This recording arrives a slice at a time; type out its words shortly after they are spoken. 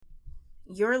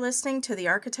You're listening to the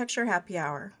Architecture Happy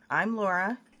Hour. I'm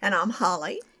Laura. And I'm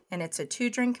Holly. And it's a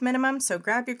 2-drink minimum, so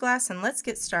grab your glass and let's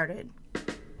get started.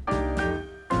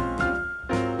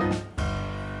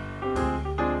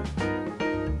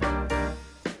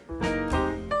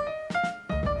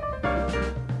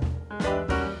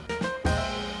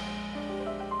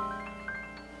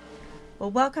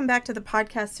 Well, welcome back to the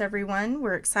podcast, everyone.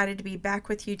 We're excited to be back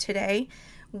with you today.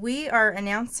 We are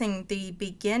announcing the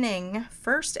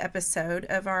first episode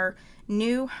of our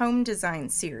new home design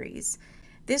series.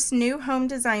 This new home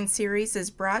design series is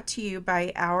brought to you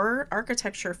by our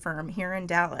architecture firm here in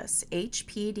Dallas,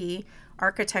 HPD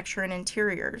Architecture and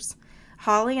Interiors.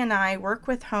 Holly and I work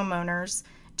with homeowners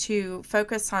to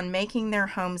focus on making their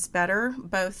homes better,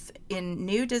 both in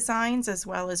new designs as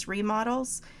well as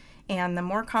remodels. And the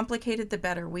more complicated, the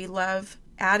better. We love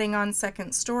adding on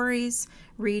second stories,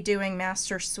 redoing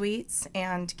master suites,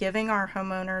 and giving our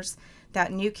homeowners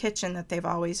that new kitchen that they've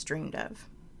always dreamed of.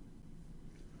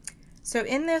 So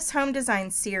in this home design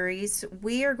series,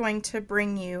 we are going to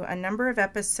bring you a number of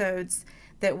episodes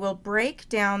that will break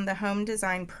down the home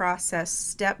design process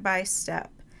step by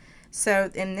step.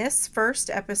 So in this first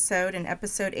episode, in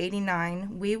episode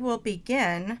 89, we will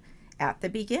begin at the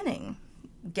beginning,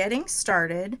 getting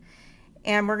started,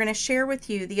 and we're going to share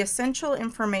with you the essential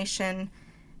information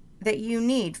that you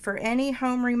need for any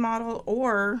home remodel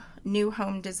or new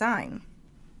home design.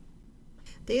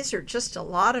 These are just a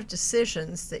lot of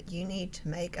decisions that you need to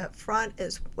make up front,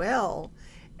 as well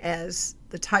as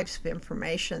the types of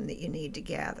information that you need to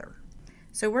gather.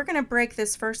 So we're going to break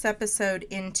this first episode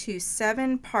into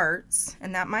 7 parts,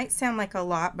 and that might sound like a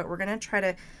lot, but we're going to try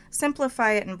to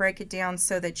simplify it and break it down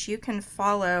so that you can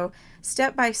follow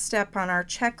step by step on our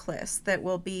checklist that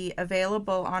will be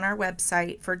available on our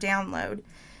website for download.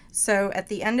 So at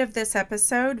the end of this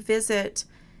episode, visit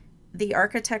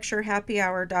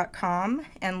thearchitecturehappyhour.com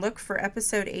and look for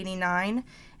episode 89,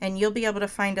 and you'll be able to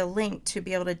find a link to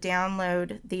be able to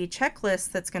download the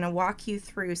checklist that's going to walk you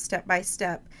through step by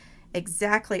step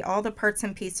exactly all the parts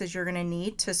and pieces you're going to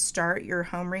need to start your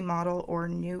home remodel or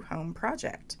new home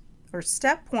project. Or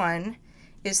step 1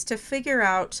 is to figure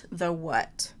out the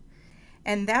what.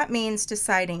 And that means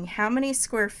deciding how many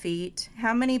square feet,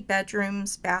 how many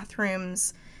bedrooms,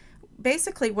 bathrooms.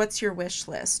 Basically, what's your wish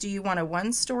list? Do you want a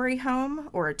 1-story home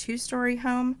or a 2-story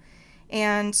home?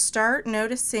 And start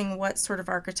noticing what sort of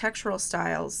architectural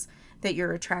styles that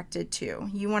you're attracted to.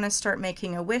 You want to start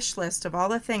making a wish list of all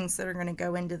the things that are going to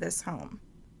go into this home.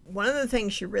 One of the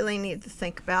things you really need to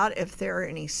think about, if there are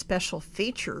any special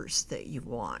features that you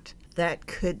want. That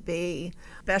could be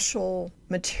special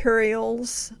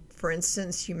materials. For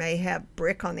instance, you may have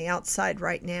brick on the outside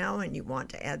right now and you want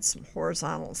to add some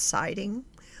horizontal siding.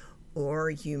 Or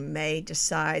you may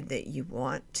decide that you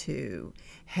want to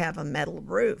have a metal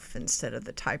roof instead of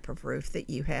the type of roof that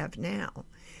you have now.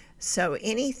 So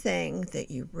anything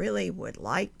that you really would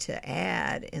like to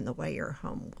add in the way your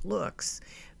home looks,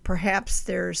 perhaps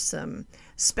there's some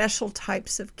special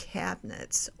types of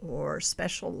cabinets or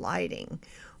special lighting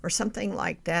or something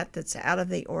like that that's out of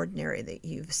the ordinary that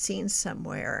you've seen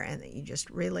somewhere and that you just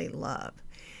really love.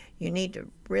 You need to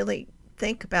really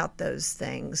think about those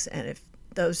things, and if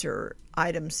those are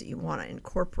items that you want to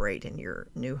incorporate in your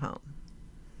new home.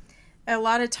 A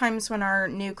lot of times when our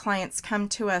new clients come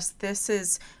to us, this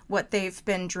is what they've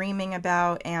been dreaming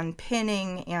about and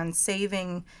pinning and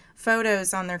saving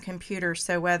photos on their computer.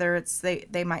 So whether it's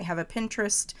they might have a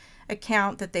Pinterest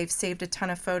account that they've saved a ton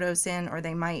of photos in, or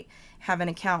they might have an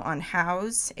account on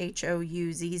Houzz,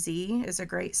 Houzz is a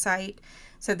great site.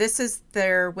 So this is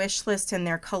their wish list and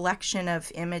their collection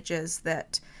of images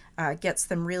that gets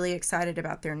them really excited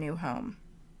about their new home.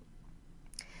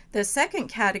 The second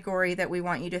category that we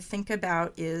want you to think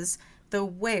about is the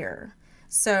where.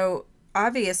 So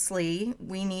obviously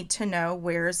we need to know,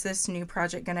 where is this new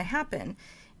project going to happen?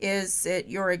 Is it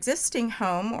your existing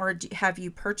home, or have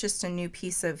you purchased a new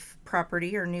piece of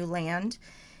property or new land?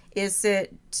 Is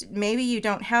it maybe you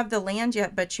don't have the land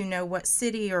yet, but you know what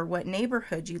city or what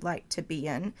neighborhood you'd like to be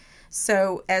in?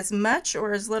 So as much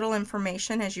or as little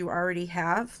information as you already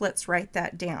have, let's write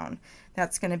that down.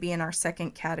 That's going to be in our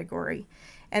second category.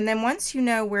 And then once you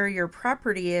know where your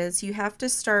property is, you have to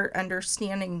start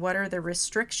understanding what are the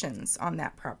restrictions on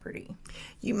that property.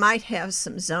 You might have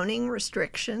some zoning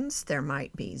restrictions. There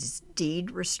might be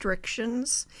deed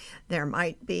restrictions. There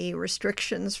might be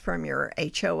restrictions from your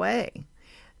HOA.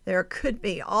 There could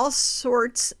be all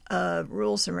sorts of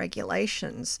rules and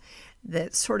regulations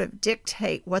that sort of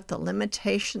dictate what the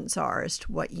limitations are as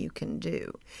to what you can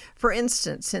do. For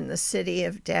instance, in the city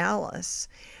of Dallas,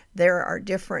 there are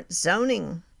different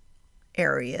zoning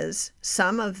areas.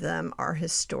 Some of them are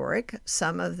historic.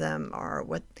 Some of them are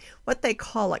what they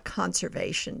call a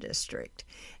conservation district.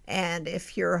 And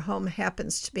if your home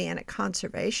happens to be in a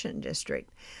conservation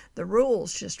district, the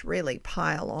rules just really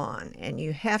pile on, and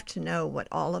you have to know what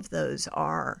all of those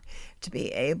are to be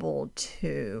able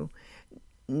to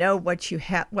know what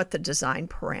the design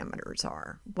parameters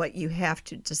are, what you have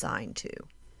to design to.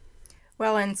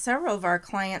 Well, and several of our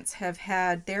clients have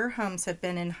had their homes have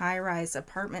been in high-rise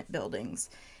apartment buildings.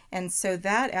 And so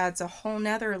that adds a whole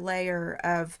nother layer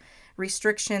of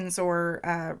restrictions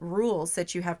or rules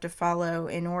that you have to follow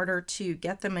in order to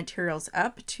get the materials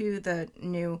up to the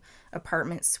new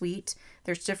apartment suite.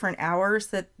 There's different hours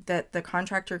that the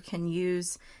contractor can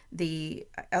use the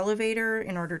elevator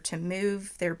in order to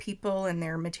move their people and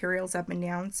their materials up and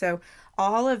down. So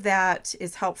all of that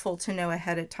is helpful to know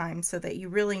ahead of time so that you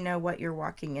really know what you're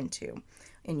walking into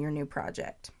in your new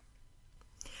project.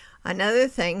 Another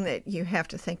thing that you have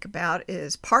to think about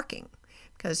is parking,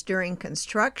 because during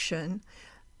construction,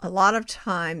 a lot of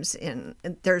times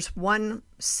there's one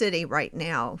city right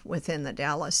now within the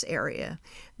Dallas area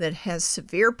that has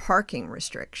severe parking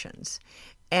restrictions.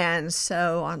 And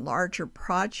so on larger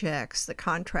projects, the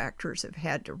contractors have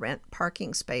had to rent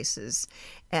parking spaces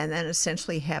and then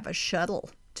essentially have a shuttle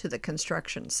to the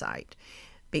construction site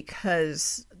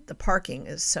because the parking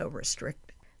is so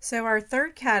restricted. So our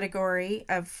third category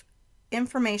of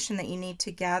information that you need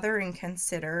to gather and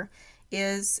consider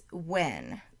is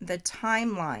when, the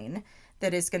timeline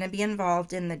that is going to be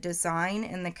involved in the design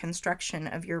and the construction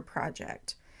of your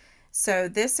project. So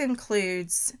this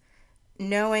includes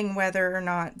knowing whether or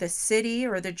not the city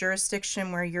or the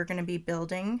jurisdiction where you're going to be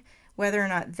building, whether or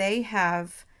not they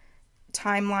have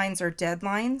timelines or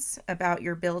deadlines about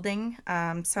your building.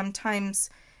 Sometimes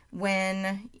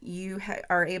when you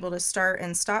are able to start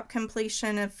and stop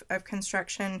completion of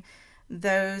construction,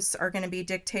 those are going to be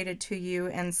dictated to you,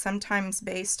 and sometimes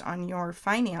based on your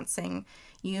financing,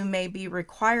 you may be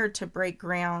required to break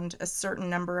ground a certain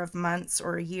number of months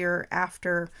or a year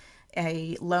after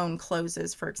a loan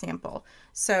closes, for example.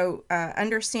 So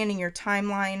understanding your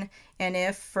timeline, and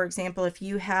if, for example, if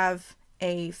you have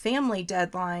a family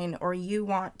deadline or you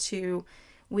want to,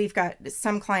 we've got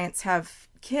some clients have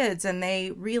kids and they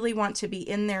really want to be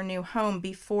in their new home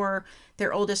before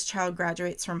their oldest child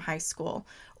graduates from high school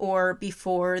or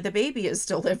before the baby is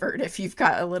delivered if you've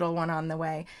got a little one on the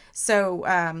way. So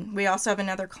we also have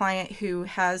another client who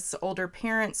has older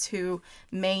parents who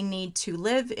may need to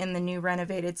live in the new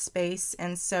renovated space,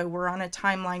 and so we're on a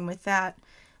timeline with that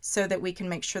so that we can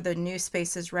make sure the new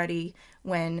space is ready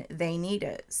when they need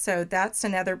it. So that's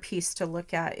another piece to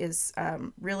look at is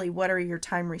really what are your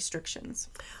time restrictions.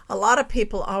 A lot of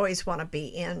people always want to be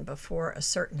in before a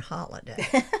certain holiday.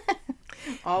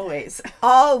 Always.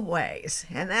 Always.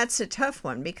 And that's a tough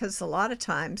one because a lot of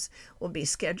times we'll be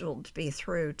scheduled to be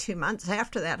through 2 months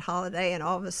after that holiday, and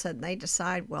all of a sudden they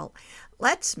decide, well,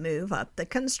 let's move up the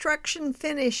construction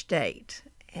finish date.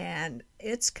 And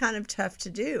it's kind of tough to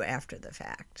do after the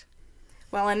fact.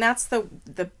 Well, and that's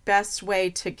the best way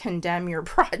to condemn your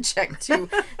project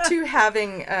to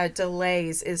having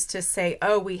delays is to say,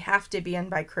 oh, we have to be in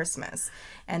by Christmas.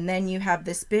 And then you have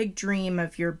this big dream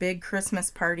of your big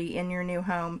Christmas party in your new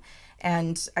home.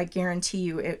 And I guarantee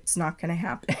you it's not going to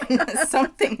happen.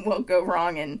 Something will go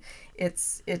wrong. And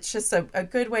it's just a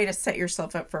good way to set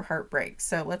yourself up for heartbreak.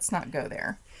 So let's not go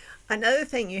there. Another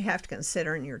thing you have to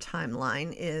consider in your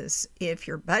timeline is if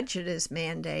your budget is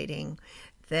mandating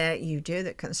that you do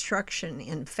the construction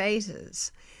in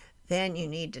phases, then you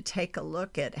need to take a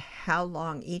look at how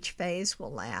long each phase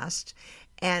will last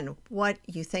and what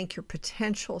you think your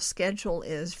potential schedule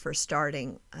is for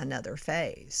starting another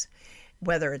phase,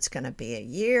 whether it's going to be a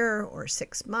year or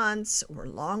 6 months or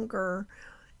longer.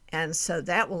 And so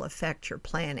that will affect your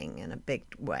planning in a big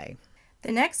way.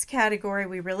 The next category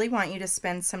we really want you to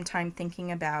spend some time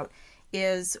thinking about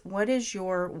is what is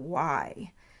your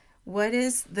why? What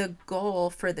is the goal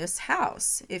for this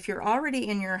house? If you're already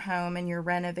in your home and you're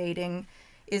renovating,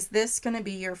 is this going to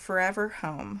be your forever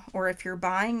home? Or if you're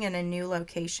buying in a new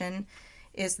location,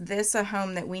 is this a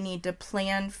home that we need to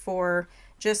plan for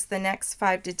just the next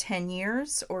 5 to 10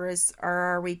 years? Or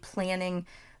are we planning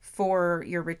for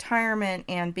your retirement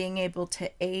and being able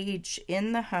to age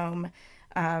in the home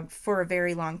for a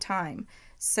very long time?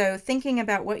 So thinking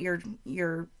about what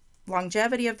your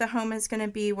longevity of the home is going to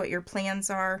be, what your plans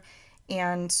are,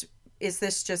 and is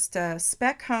this just a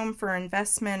spec home for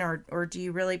investment, or do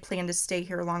you really plan to stay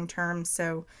here long term?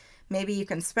 So maybe you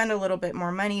can spend a little bit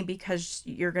more money because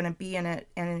you're going to be in it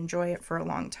and enjoy it for a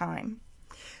long time.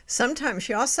 Sometimes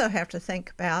you also have to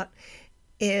think about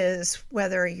is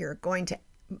whether you're going to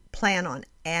plan on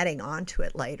adding on to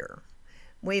it later.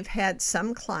 We've had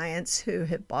some clients who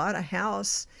have bought a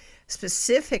house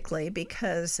specifically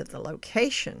because of the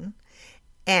location,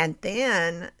 and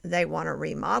then they want to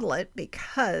remodel it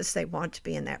because they want to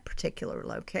be in that particular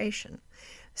location.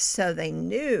 So they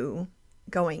knew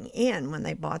going in when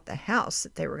they bought the house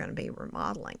that they were going to be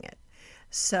remodeling it.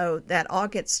 So that all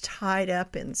gets tied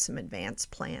up in some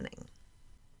advanced planning.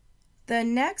 The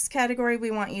next category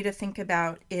we want you to think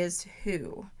about is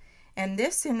who. And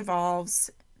this involves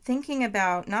thinking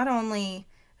about not only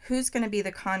who's going to be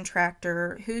the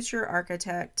contractor, who's your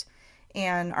architect,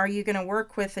 and are you going to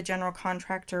work with a general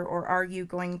contractor or are you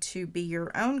going to be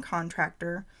your own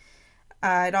contractor?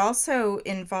 It also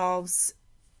involves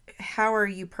how are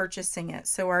you purchasing it?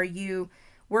 So are you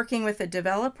working with a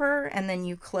developer and then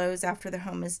you close after the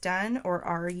home is done, or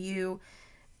are you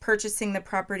purchasing the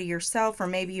property yourself, or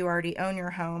maybe you already own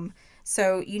your home?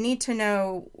 So you need to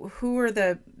know who are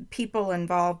the people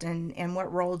involved and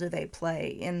what role do they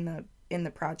play in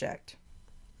the project.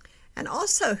 And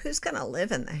also, who's going to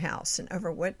live in the house and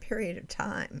over what period of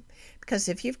time? Because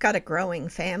if you've got a growing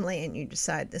family and you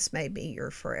decide this may be your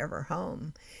forever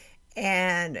home,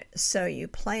 and so you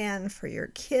plan for your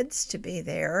kids to be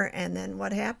there, and then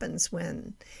what happens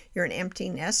when you're an empty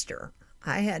nester?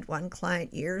 I had one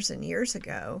client years and years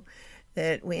ago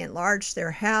that we enlarged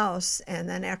their house, and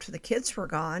then after the kids were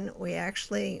gone, we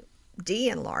actually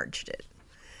de-enlarged it,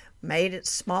 made it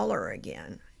smaller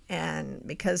again, and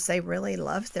because they really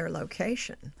loved their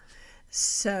location.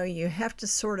 So you have to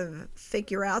sort of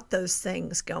figure out those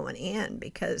things going in,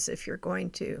 because if you're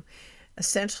going to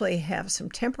essentially have some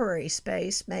temporary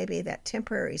space, maybe that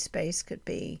temporary space could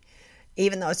be,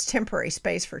 even though it's temporary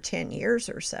space for 10 years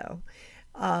or so,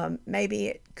 maybe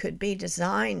it could be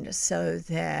designed so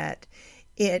that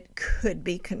it could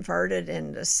be converted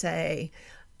into, say,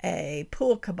 a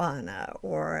pool cabana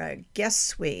or a guest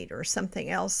suite or something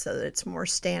else so that it's more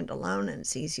standalone and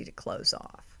it's easy to close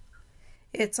off.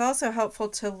 It's also helpful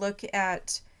to look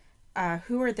at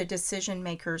who are the decision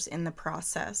makers in the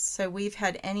process. So we've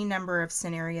had any number of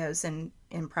scenarios in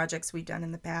projects we've done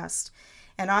in the past.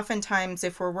 And oftentimes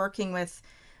if we're working with,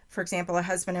 for example, a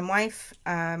husband and wife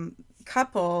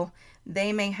couple,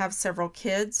 they may have several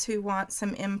kids who want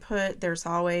some input. There's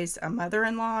always a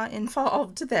mother-in-law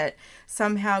involved that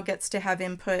somehow gets to have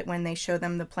input when they show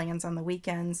them the plans on the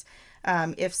weekends.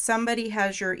 If somebody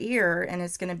has your ear and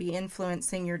is going to be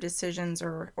influencing your decisions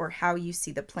or how you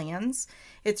see the plans,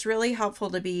 it's really helpful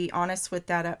to be honest with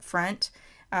that up front,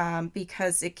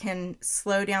 because it can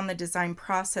slow down the design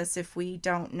process if we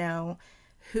don't know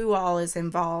who all is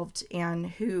involved and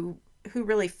who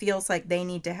really feels like they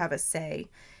need to have a say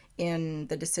in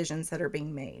the decisions that are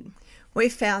being made. We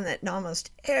found that in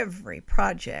almost every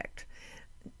project,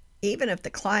 even if the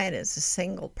client is a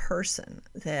single person,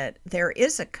 that there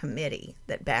is a committee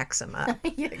that backs them up.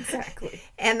 Yeah, exactly.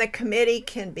 And the committee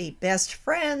can be best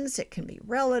friends, it can be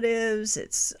relatives,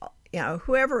 it's,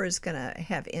 whoever is going to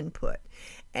have input.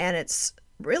 And it's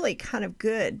really kind of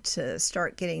good to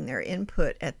start getting their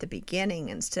input at the beginning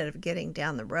instead of getting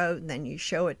down the road, and then you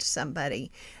show it to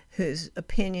somebody whose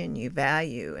opinion you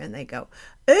value and they go,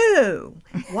 "Ooh,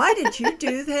 why did you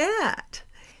do that?"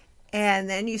 And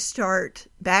then you start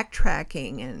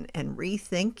backtracking and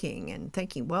rethinking and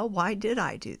thinking, well, why did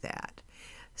I do that?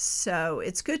 So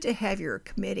it's good to have your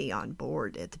committee on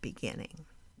board at the beginning.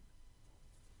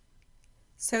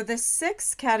 So the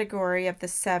sixth category of the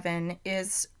 7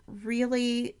 is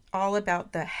really all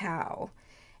about the how.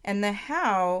 And the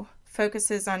how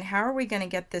focuses on how are we going to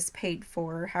get this paid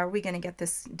for? How are we going to get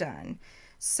this done?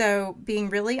 So being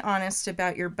really honest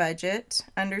about your budget,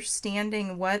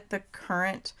 understanding what the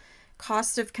current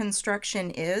cost of construction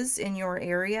is in your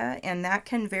area, and that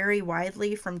can vary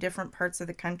widely from different parts of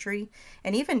the country,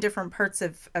 and even different parts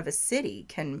of a city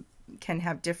can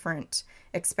have different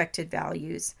expected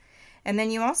values. And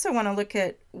then you also want to look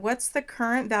at what's the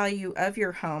current value of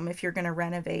your home if you're going to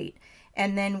renovate,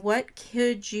 and then what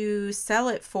could you sell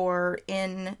it for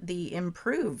in the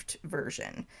improved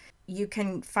version. You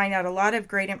can find out a lot of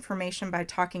great information by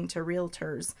talking to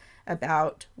realtors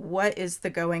about what is the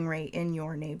going rate in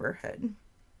your neighborhood.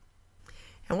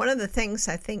 And one of the things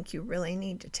I think you really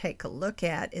need to take a look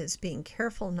at is being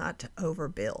careful not to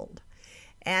overbuild.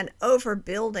 And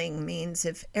overbuilding means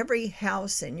if every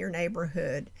house in your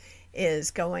neighborhood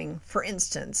is going, for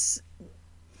instance,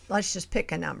 let's just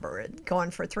pick a number,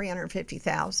 going for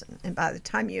 $350,000, and by the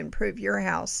time you improve your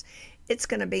house, it's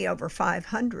going to be over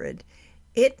 $500,000.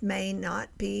 It may not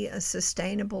be a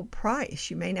sustainable price.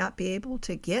 You may not be able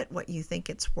to get what you think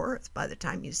it's worth by the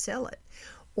time you sell it.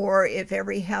 Or if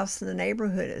every house in the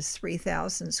neighborhood is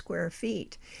 3,000 square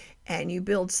feet and you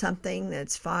build something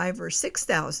that's 5 or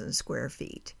 6,000 square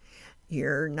feet,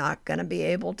 you're not going to be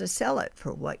able to sell it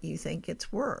for what you think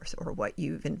it's worth or what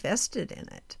you've invested in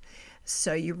it.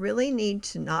 So you really need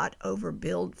to not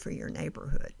overbuild for your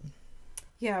neighborhood.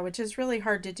 Yeah, which is really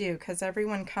hard to do because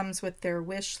everyone comes with their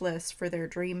wish list for their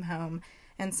dream home.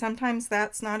 And sometimes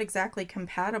that's not exactly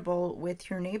compatible with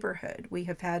your neighborhood. We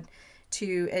have had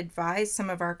to advise some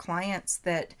of our clients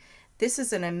that this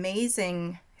is an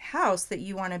amazing house that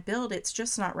you want to build. It's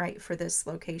just not right for this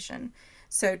location.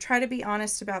 So try to be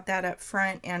honest about that up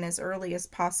front and as early as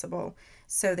possible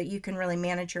so that you can really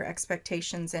manage your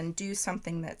expectations and do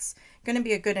something that's going to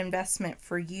be a good investment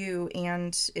for you,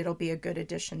 and it'll be a good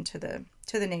addition to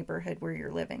the neighborhood where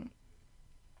you're living.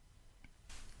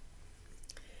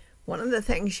 One of the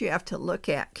things you have to look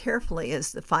at carefully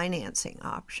is the financing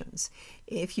options.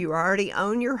 If you already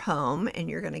own your home and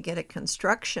you're going to get a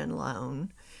construction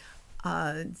loan,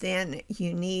 then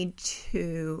you need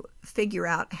to figure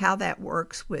out how that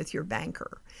works with your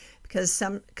banker, because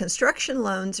some construction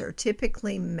loans are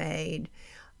typically made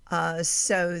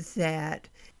so that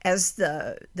as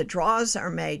the draws are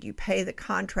made, you pay the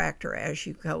contractor as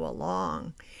you go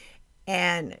along,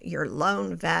 and your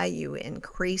loan value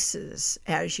increases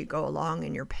as you go along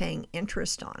and you're paying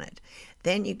interest on it.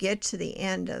 Then you get to the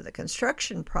end of the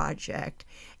construction project,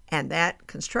 and that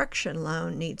construction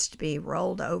loan needs to be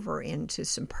rolled over into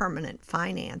some permanent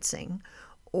financing,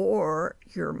 or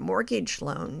your mortgage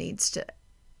loan needs to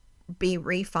be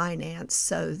refinanced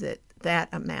so that that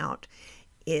amount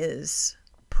is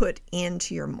put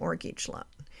into your mortgage loan.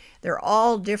 There are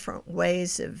all different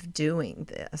ways of doing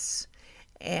this.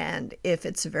 And if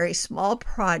it's a very small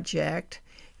project,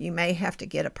 you may have to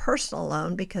get a personal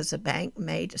loan because a bank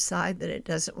may decide that it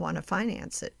doesn't want to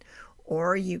finance it.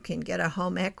 Or you can get a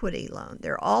home equity loan.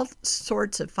 There are all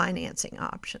sorts of financing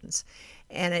options.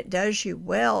 And it does you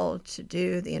well to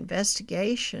do the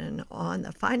investigation on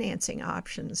the financing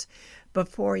options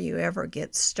before you ever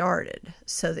get started,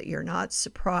 so that you're not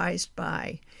surprised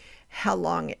by how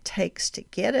long it takes to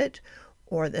get it,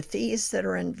 or the fees that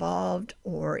are involved,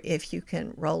 or if you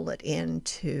can roll it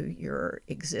into your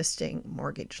existing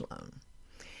mortgage loan.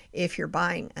 If you're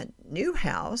buying a new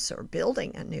house or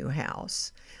building a new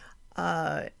house,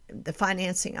 the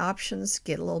financing options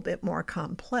get a little bit more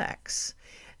complex.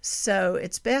 So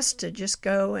it's best to just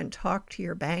go and talk to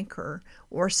your banker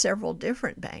or several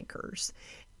different bankers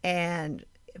and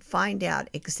find out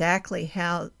exactly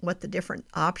what the different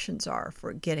options are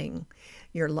for getting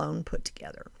your loan put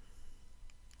together.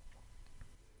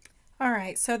 All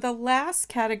right, so the last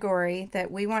category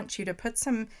that we want you to put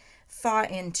some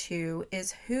thought into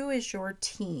is, who is your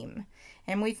team?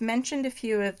 And we've mentioned a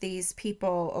few of these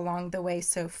people along the way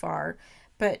so far,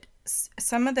 but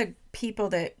some of the people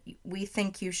that we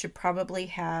think you should probably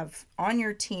have on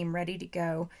your team ready to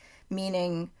go,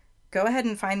 meaning go ahead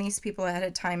and find these people ahead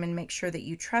of time and make sure that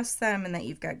you trust them and that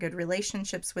you've got good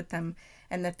relationships with them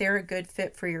and that they're a good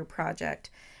fit for your project.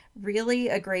 Really,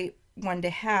 a great one to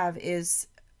have is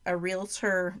a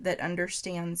realtor that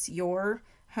understands your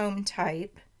home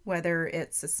type, whether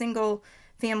it's a single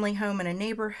family home in a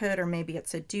neighborhood, or maybe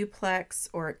it's a duplex,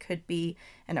 or it could be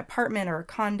an apartment or a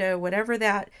condo, whatever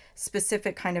that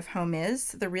specific kind of home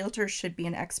is. The realtor should be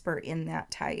an expert in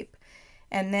that type.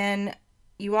 And then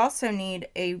you also need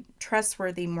a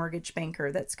trustworthy mortgage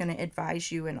banker that's going to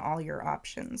advise you in all your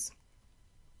options.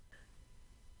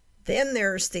 Then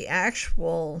there's the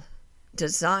actual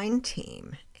design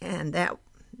team, and that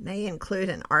may include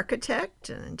an architect,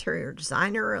 an interior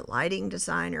designer, a lighting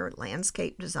designer,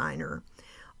 landscape designer,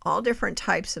 all different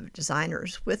types of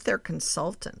designers with their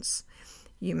consultants.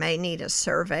 You may need a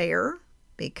surveyor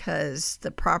because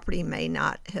the property may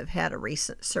not have had a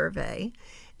recent survey,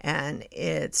 and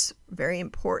it's very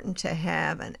important to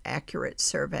have an accurate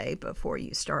survey before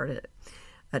you start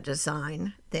a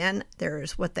design. Then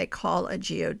there's what they call a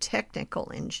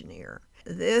geotechnical engineer.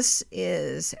 This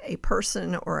is a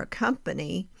person or a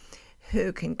company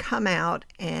who can come out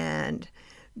and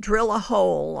drill a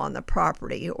hole on the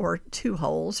property, or 2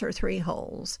 holes or 3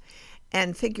 holes,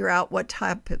 and figure out what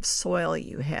type of soil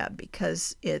you have,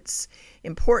 because it's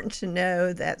important to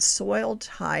know that soil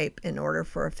type in order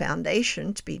for a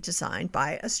foundation to be designed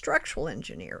by a structural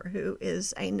engineer, who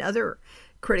is another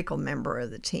critical member of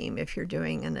the team if you're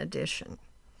doing an addition.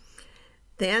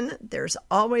 Then there's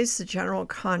always the general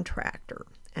contractor,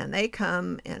 and they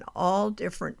come in all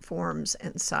different forms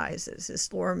and sizes.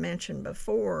 As Laura mentioned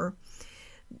before,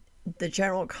 the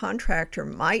general contractor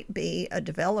might be a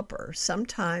developer.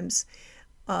 Sometimes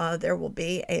there will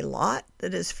be a lot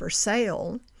that is for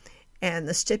sale, and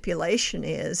the stipulation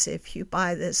is if you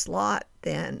buy this lot,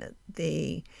 then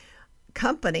the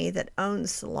company that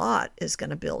owns the lot is going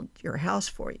to build your house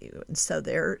for you. And so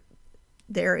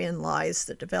therein lies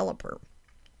the developer.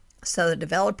 So the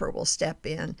developer will step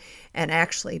in and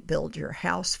actually build your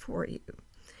house for you.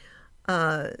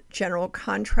 General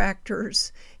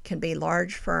contractors can be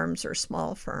large firms or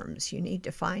small firms. You need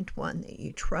to find one that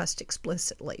you trust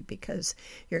explicitly because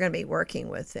you're going to be working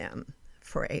with them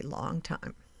for a long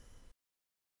time.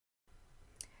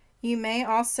 You may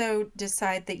also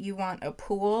decide that you want a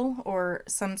pool or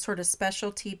some sort of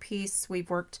specialty piece. We've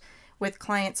worked with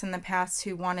clients in the past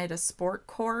who wanted a sport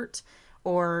court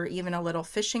or even a little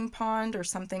fishing pond or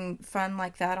something fun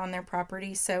like that on their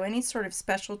property. So any sort of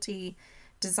specialty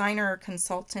designer or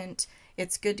consultant,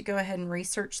 it's good to go ahead and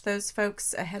research those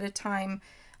folks ahead of time.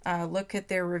 Look at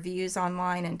their reviews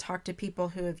online and talk to people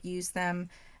who have used them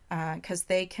because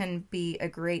they can be a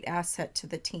great asset to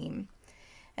the team.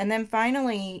 And then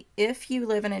finally, if you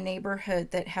live in a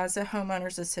neighborhood that has a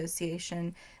homeowners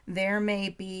association, there may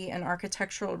be an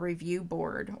architectural review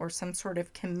board or some sort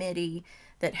of committee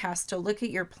that has to look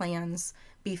at your plans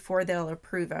before they'll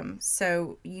approve them.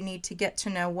 So you need to get to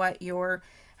know what your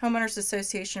homeowners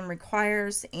association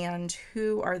requires and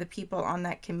who are the people on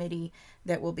that committee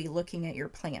that will be looking at your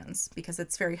plans, because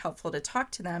it's very helpful to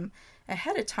talk to them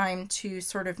ahead of time to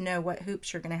sort of know what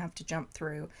hoops you're going to have to jump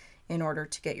through in order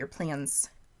to get your plans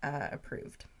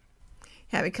approved.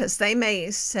 Yeah, because they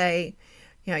may say,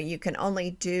 you can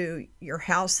only do your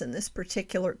house in this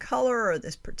particular color or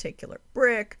this particular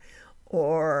brick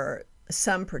or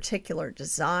some particular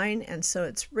design. And so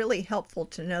it's really helpful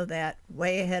to know that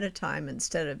way ahead of time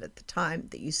instead of at the time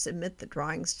that you submit the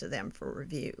drawings to them for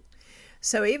review.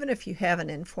 So even if you have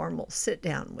an informal sit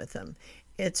down with them,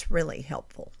 it's really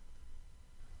helpful.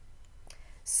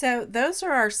 So those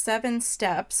are our 7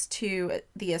 steps to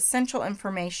the essential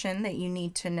information that you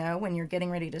need to know when you're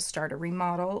getting ready to start a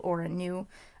remodel or a new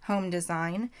home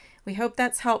design. We hope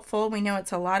that's helpful. We know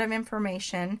it's a lot of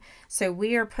information, so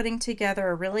we are putting together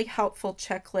a really helpful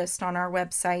checklist on our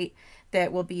website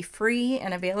that will be free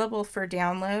and available for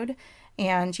download,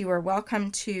 and you are welcome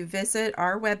to visit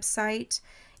our website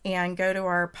and go to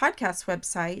our podcast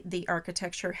website,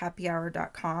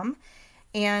 thearchitecturehappyhour.com.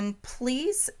 And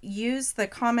please use the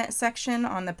comment section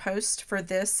on the post for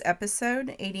this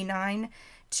episode 89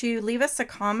 to leave us a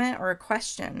comment or a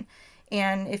question.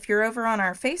 And if you're over on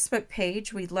our Facebook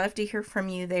page, we'd love to hear from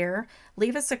you there.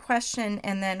 Leave us a question,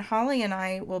 and then Holly and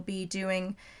I will be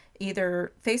doing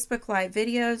either Facebook Live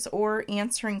videos or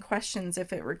answering questions.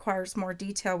 If it requires more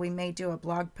detail, we may do a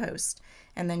blog post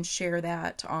and then share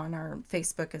that on our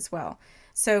Facebook as well.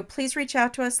 So please reach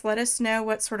out to us. Let us know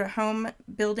what sort of home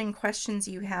building questions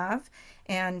you have,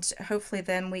 and hopefully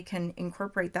then we can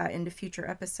incorporate that into future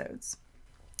episodes.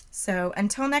 So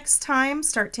until next time,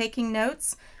 start taking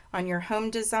notes on your home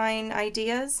design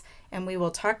ideas, and we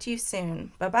will talk to you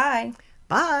soon. Bye-bye.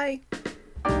 Bye.